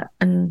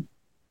 Iowa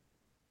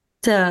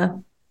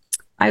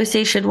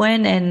State should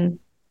win and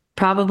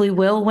probably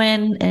will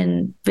win,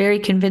 and very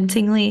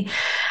convincingly.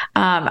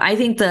 I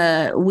think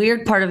the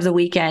weird part of the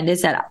weekend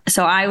is that,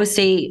 so Iowa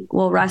State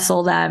will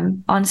wrestle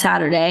them on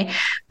Saturday,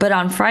 but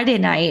on Friday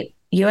night,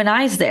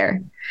 UNI's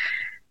there.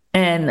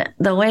 And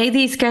the way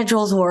these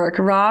schedules work,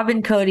 Rob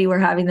and Cody were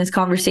having this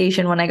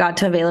conversation when I got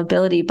to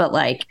availability, but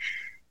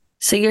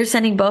so you're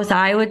sending both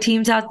Iowa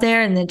teams out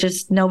there and they're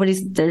just not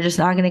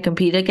going to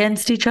compete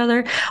against each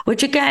other,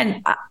 which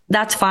again,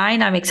 that's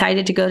fine. I'm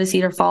excited to go to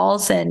Cedar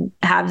Falls and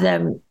have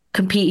them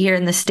compete here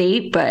in the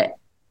state, but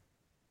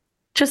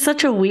just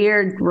such a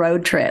weird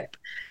road trip.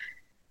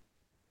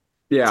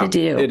 Yeah, to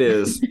do. It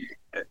is.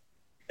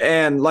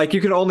 And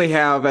you can only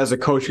have, as a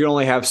coach, you can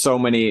only have so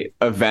many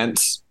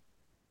events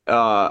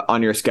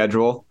on your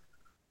schedule,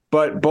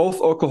 but both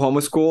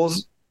Oklahoma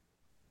schools,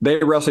 they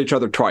wrestle each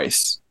other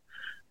twice.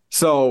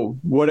 So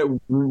would it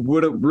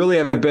really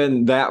have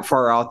been that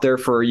far out there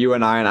for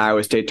UNI and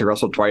Iowa State to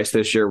wrestle twice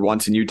this year?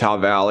 Once in Utah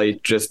Valley,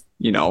 just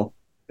to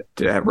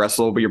have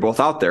wrestle, but you're both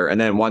out there, and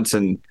then once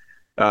in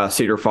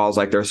Cedar Falls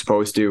like they're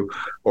supposed to,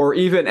 or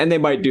even, and they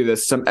might do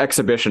this, some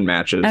exhibition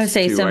matches. I would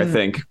say too, I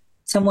think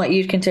somewhat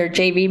you'd consider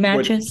JV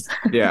matches.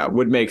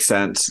 Would make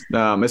sense,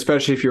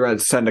 especially if you were to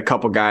send a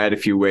couple guy at a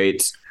few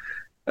weights.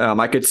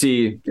 I could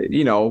see,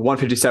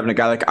 157, a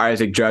guy like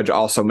Isaac Judge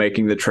also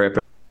making the trip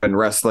and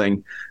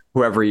wrestling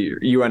whoever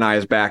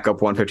UNI's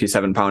backup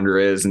 157 pounder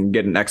is, and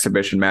get an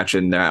exhibition match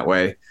in that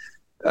way.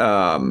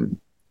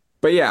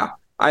 But yeah,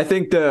 I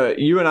think the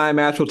UNI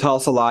match will tell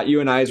us a lot.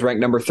 UNI is ranked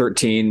number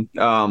 13.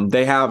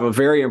 They have a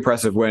very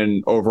impressive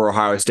win over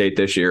Ohio State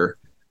this year,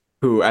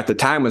 who at the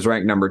time was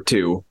ranked number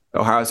 2.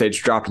 Ohio State's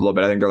dropped a little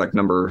bit. I think they're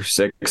number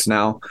 6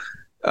 now.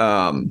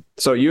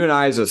 So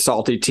UNI is a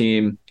salty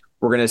team.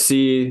 We're going to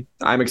see,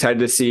 I'm excited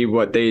to see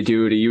what they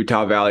do to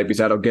Utah Valley, because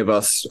that'll give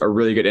us a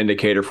really good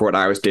indicator for what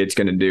Iowa State's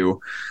going to do.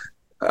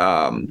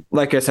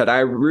 Like I said,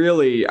 I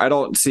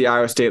don't see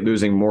Iowa State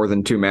losing more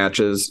than 2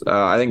 matches.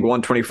 I think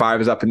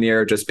 125 is up in the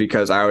air just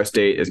because Iowa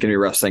State is going to be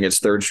wrestling its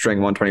third string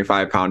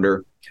 125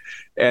 pounder.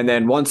 And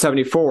then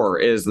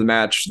 174 is the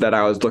match that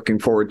I was looking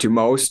forward to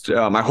most.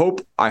 I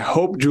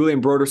hope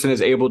Julian Broderson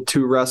is able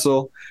to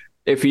wrestle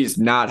if he's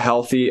not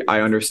healthy,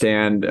 I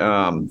understand.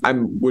 I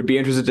would be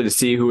interested to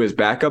see who his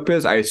backup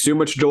is. I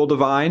assume it's Joel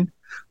Devine,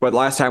 but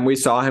last time we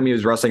saw him, he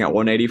was wrestling at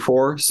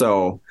 184.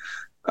 So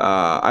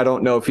I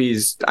don't know if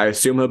I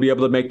assume he'll be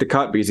able to make the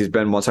cut because he's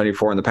been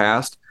 174 in the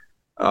past.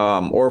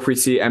 Or if we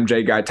see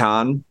MJ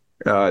Gaitan,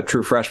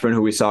 true freshman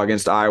who we saw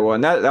against Iowa.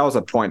 And that was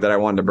a point that I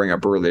wanted to bring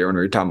up earlier when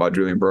we were talking about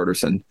Julian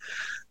Broderson.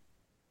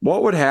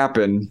 What would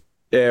happen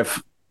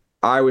if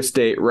Iowa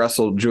State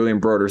wrestled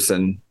Julian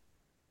Broderson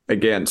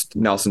against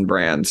Nelson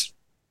Brands?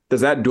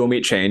 Does that dual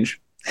meet change?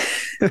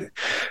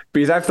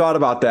 Because I've thought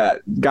about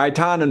that.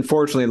 Gaitan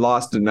unfortunately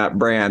lost in that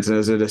Brands, and it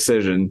was a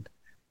decision.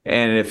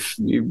 And if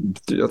you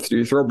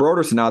throw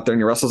Broderson out there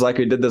and he wrestles like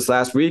he did this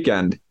last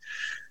weekend,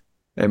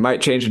 it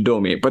might change the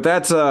dual meet. But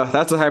that's a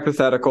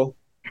hypothetical.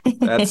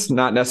 That's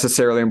not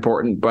necessarily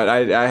important. But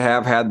I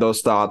have had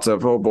those thoughts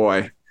of, oh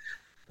boy.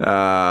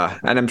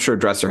 And I'm sure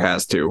Dresser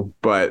has too.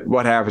 But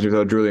what happens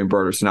with Julian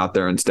Broderson out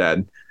there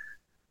instead?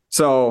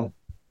 So,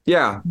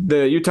 yeah,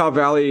 the Utah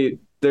Valley,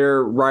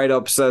 their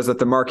write-up says that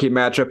the marquee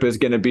matchup is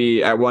going to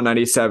be at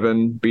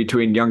 197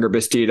 between Younger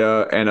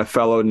Bastida and a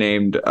fellow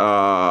named,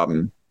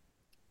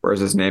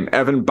 where's his name?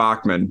 Evan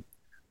Bachman,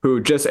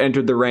 who just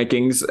entered the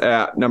rankings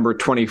at number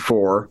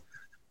 24.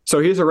 So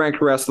he's a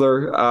ranked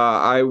wrestler.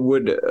 I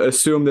would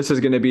assume this is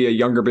going to be a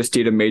Younger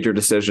Bastida major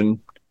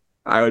decision.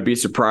 I would be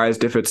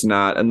surprised if it's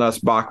not, unless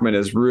Bachman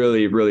is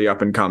really, really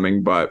up and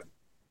coming. But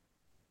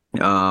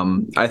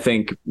I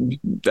think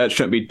that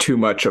shouldn't be too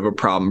much of a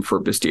problem for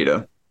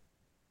Bastida.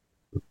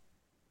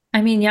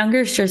 I mean,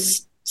 Younger's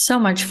just so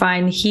much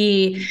fun.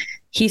 He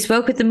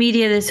spoke with the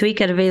media this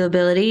week at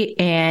Availability,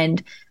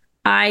 and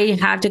I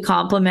have to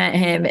compliment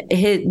him.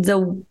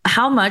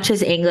 How much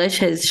his English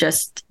has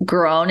just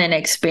grown and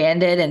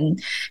expanded,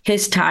 and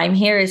his time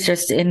here is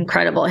just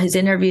incredible. His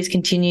interviews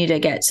continue to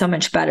get so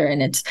much better,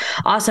 and it's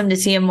awesome to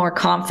see him more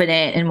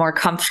confident and more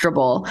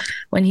comfortable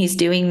when he's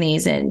doing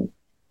these. And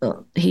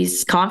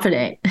he's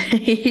confident.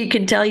 He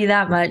can tell you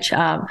that much.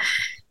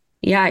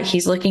 Yeah,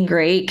 he's looking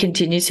great.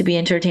 Continues to be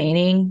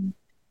entertaining.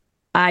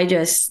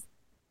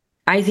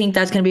 I think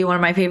that's going to be one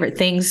of my favorite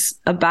things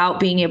about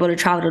being able to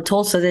travel to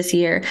Tulsa this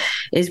year,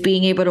 is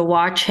being able to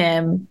watch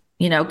him,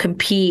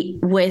 compete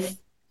with,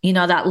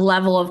 that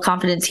level of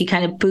confidence he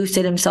kind of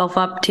boosted himself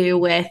up to,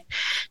 with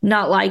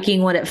not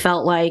liking what it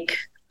felt like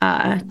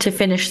to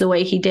finish the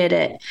way he did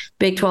at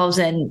Big 12s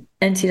and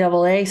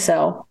NCAA.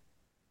 So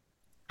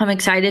I'm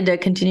excited to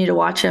continue to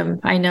watch him.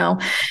 I know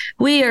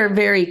we are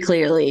very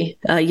clearly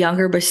a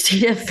Younger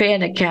Bastida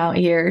fan account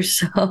here.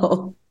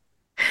 So,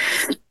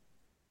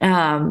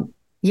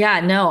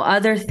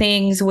 other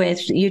things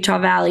with Utah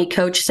Valley.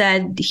 Coach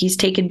said he's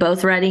taken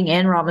both Redding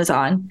and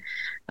Ramazan.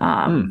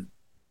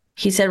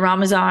 He said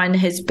Ramazan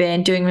has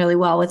been doing really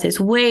well with his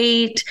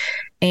weight,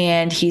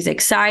 and he's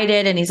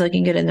excited and he's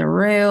looking good in the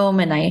room.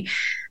 And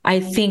I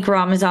think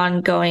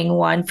Ramazan going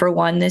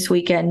 1-for-1 this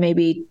weekend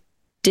maybe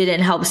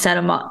didn't help set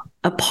him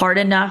apart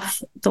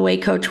enough the way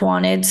coach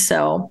wanted.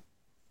 So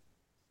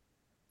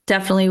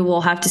definitely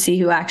we'll have to see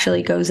who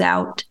actually goes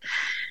out.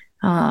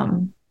 Utah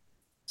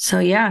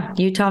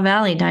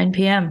Valley, 9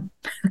 p.m.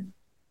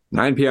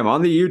 9 p.m.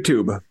 on the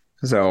YouTube.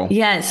 So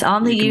yes,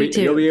 on the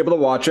YouTube. You'll be able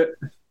to watch it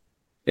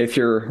if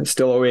you're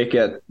still awake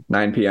at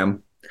 9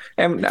 p.m.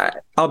 And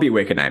I'll be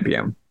awake at 9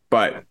 p.m.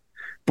 But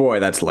boy,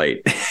 that's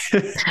late.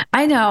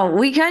 I know.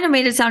 We kind of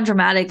made it sound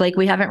dramatic, like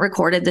we haven't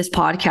recorded this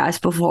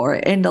podcast before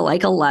into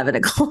like 11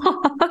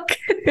 o'clock.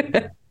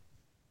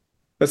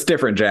 That's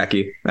different,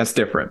 Jackie. That's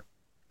different.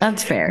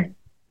 That's fair.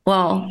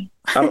 Well,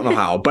 I don't know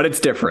how, but it's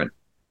different.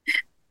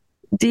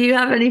 Do you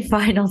have any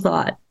final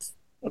thoughts?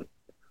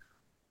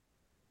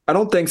 I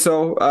don't think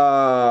so.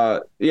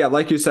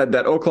 Like you said,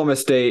 that Oklahoma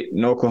State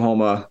and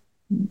Oklahoma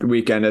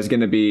weekend is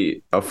going to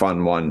be a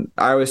fun one.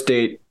 Iowa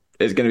State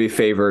is going to be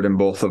favored in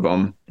both of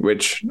them,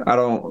 which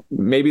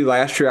maybe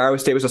last year Iowa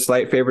State was a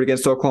slight favorite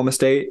against Oklahoma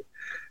State.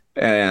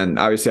 And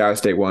obviously Iowa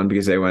State won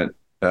because they went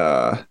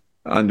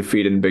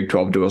undefeated in Big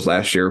 12 duels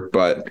last year.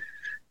 But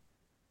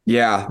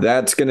yeah,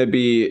 that's going to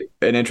be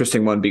an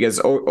interesting one because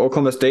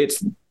Oklahoma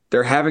State's,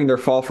 they're having their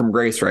fall from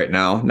grace right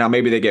now. Now,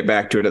 maybe they get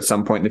back to it at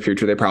some point in the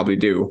future. They probably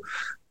do.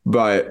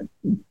 But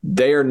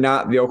they are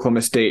not the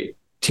Oklahoma State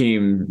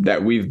team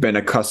that we've been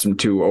accustomed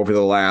to over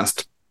the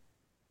last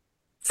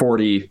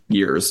 40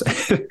 years,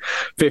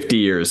 50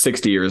 years,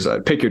 60 years,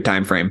 pick your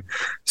time frame.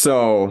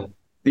 So,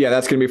 yeah,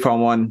 that's going to be a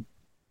fun one.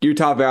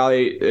 Utah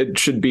Valley, it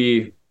should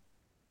be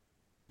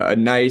a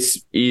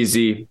nice,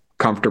 easy,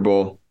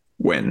 comfortable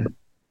win.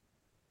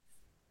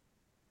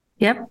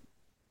 Yep.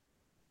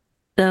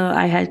 So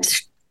I had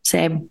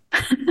same.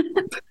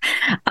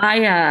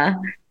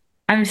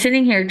 I'm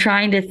sitting here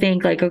trying to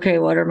think like, okay,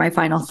 what are my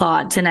final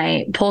thoughts? And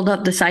I pulled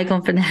up the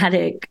Cyclone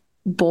Fanatic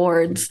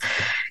boards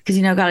because,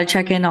 got to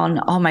check in on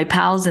all my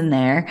pals in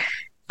there.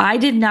 I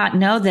did not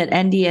know that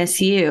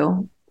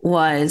NDSU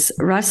was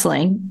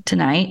wrestling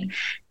tonight.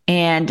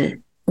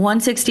 And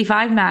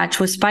 165 match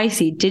was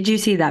spicy. Did you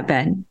see that,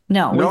 Ben?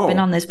 No, we've been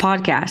on this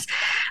podcast.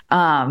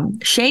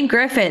 Shane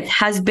Griffith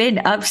has been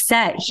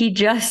upset. He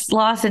just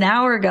lost an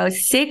hour ago,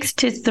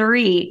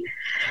 6-3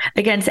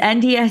 against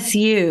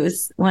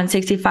NDSU's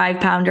 165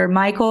 pounder,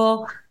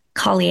 Michael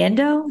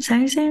Caliendo. Is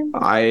that his name?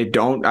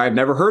 I've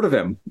never heard of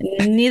him.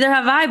 Neither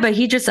have I, but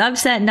he just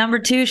upset number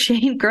 2,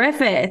 Shane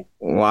Griffith.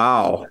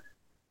 Wow.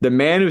 The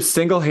man who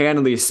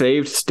single-handedly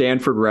saved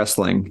Stanford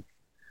wrestling.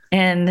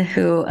 And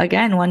who,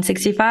 again,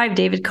 165,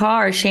 David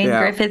Carr. Shane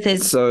Griffith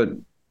is the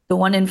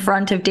one in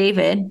front of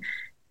David.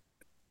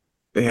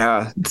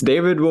 Yeah,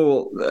 David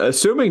will,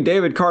 assuming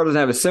David Carr doesn't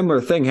have a similar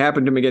thing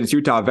happen to him against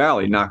Utah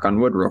Valley, knock on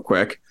wood real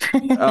quick.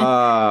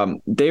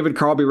 David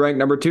Carr will be ranked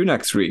number 2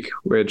 next week,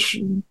 which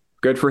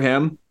good for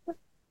him.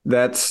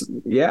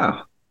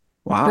 Wow.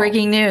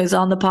 Breaking news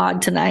on the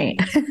pod tonight.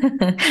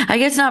 I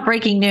guess not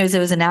breaking news. It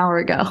was an hour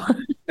ago.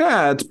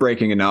 Yeah, it's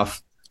breaking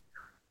enough.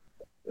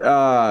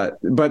 But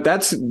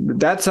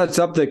that sets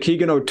up the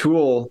Keegan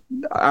O'Toole,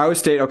 Iowa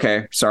State.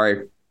 Okay,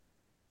 sorry.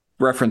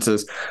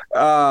 References.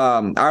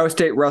 Iowa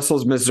State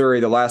wrestles Missouri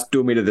the last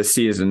dual meet of the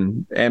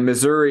season, and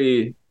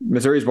Missouri's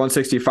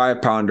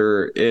 165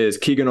 pounder is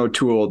Keegan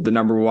O'Toole, the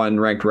number 1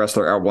 ranked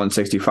wrestler at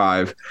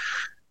 165,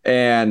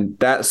 and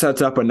that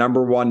sets up a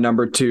number 1,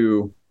 number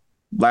 2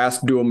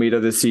 last dual meet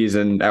of the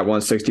season at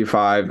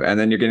 165, and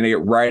then you're going to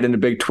get right into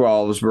Big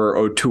 12s where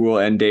O'Toole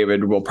and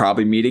David will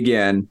probably meet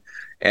again,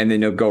 and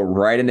then you'll go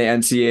right into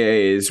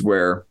NCAAs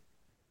where,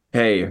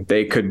 hey,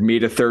 they could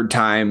meet a third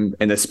time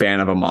in the span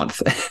of a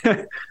month.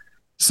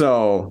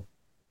 So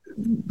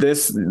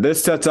this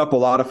sets up a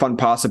lot of fun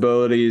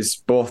possibilities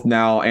both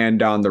now and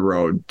down the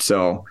road.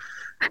 So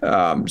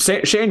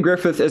Shane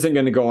Griffith isn't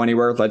going to go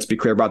anywhere. Let's be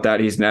clear about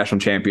that. He's a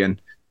national champion.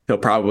 He'll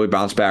probably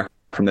bounce back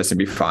from this and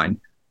be fine.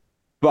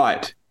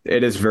 But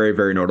it is very,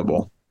 very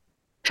notable.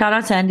 Shout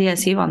out to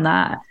NDSU on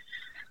that.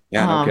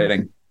 Yeah, no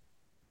kidding.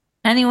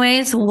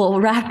 Anyways, we'll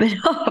wrap it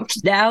up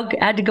now.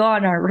 I had to go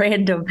on our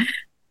random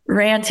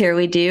rant here.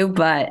 We do,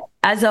 but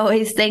as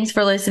always, thanks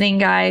for listening,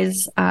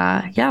 guys.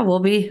 We'll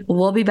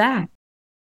be back.